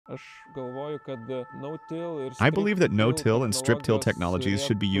I believe that no-till and strip-till technologies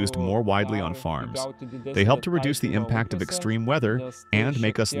should be used more widely on farms. They help to reduce the impact of extreme weather and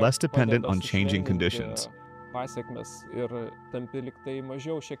make us less dependent on changing conditions. My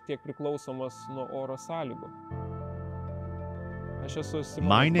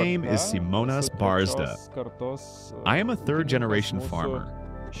name is Simonas Barzda. I am a third-generation farmer,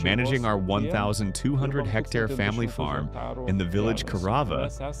 managing our 1,200-hectare family farm in the village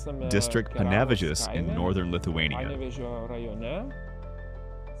Karava, district Panevėžys in northern Lithuania.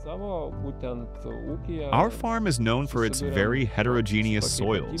 Our farm is known for its very heterogeneous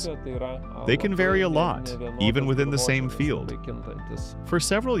soils. They can vary a lot, even within the same field. For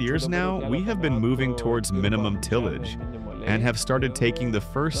several years now, we have been moving towards minimum tillage and have started taking the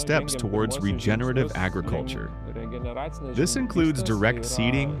first steps towards regenerative agriculture. This includes direct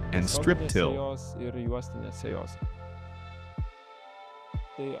seeding and strip till.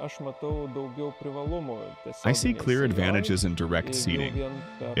 I see clear advantages in direct seeding.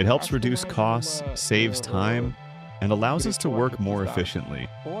 It helps reduce costs, saves time, and allows us to work more efficiently.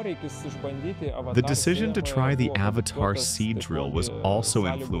 The decision to try the Avatar seed drill was also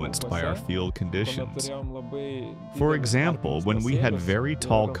influenced by our field conditions. For example, when we had very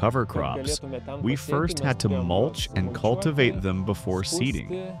tall cover crops, we first had to mulch and cultivate them before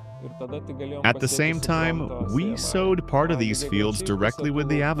seeding. At the same time, we sowed part of these fields directly with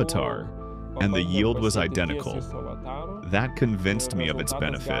the Avatar, and the yield was identical. That convinced me of its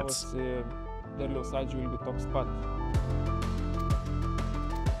benefits.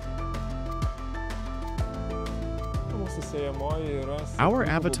 Our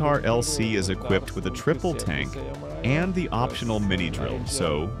Avatar LC is equipped with a triple tank and the optional MiniDrill,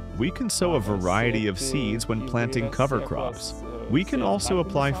 so we can sow a variety of seeds when planting cover crops. We can also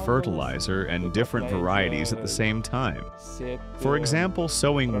apply fertilizer and different varieties at the same time. For example,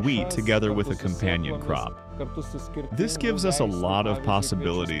 sowing wheat together with a companion crop. This gives us a lot of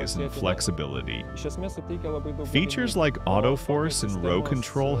possibilities and flexibility. Features like AutoForce and row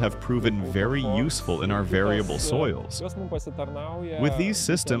control have proven very useful in our variable soils. With these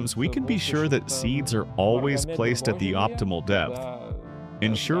systems, we can be sure that seeds are always placed at the optimal depth,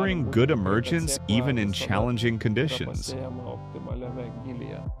 ensuring good emergence even in challenging conditions.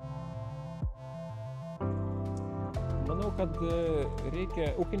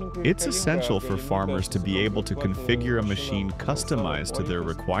 It's essential for farmers to be able to configure a machine customized to their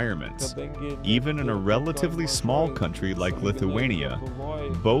requirements. Even in a relatively small country like Lithuania,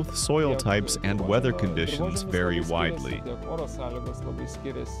 both soil types and weather conditions vary widely.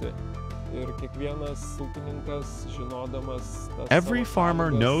 Every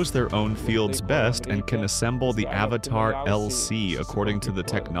farmer knows their own fields best and can assemble the Avatar LC according to the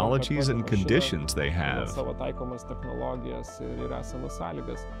technologies and conditions they have.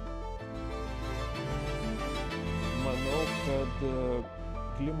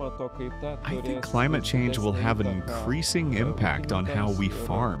 I think climate change will have an increasing impact on how we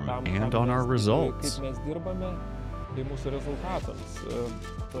farm and on our results.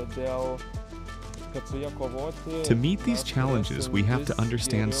 To meet these challenges, we have to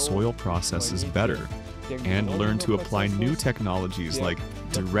understand soil processes better and learn to apply new technologies like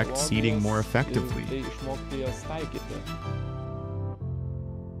direct seeding more effectively.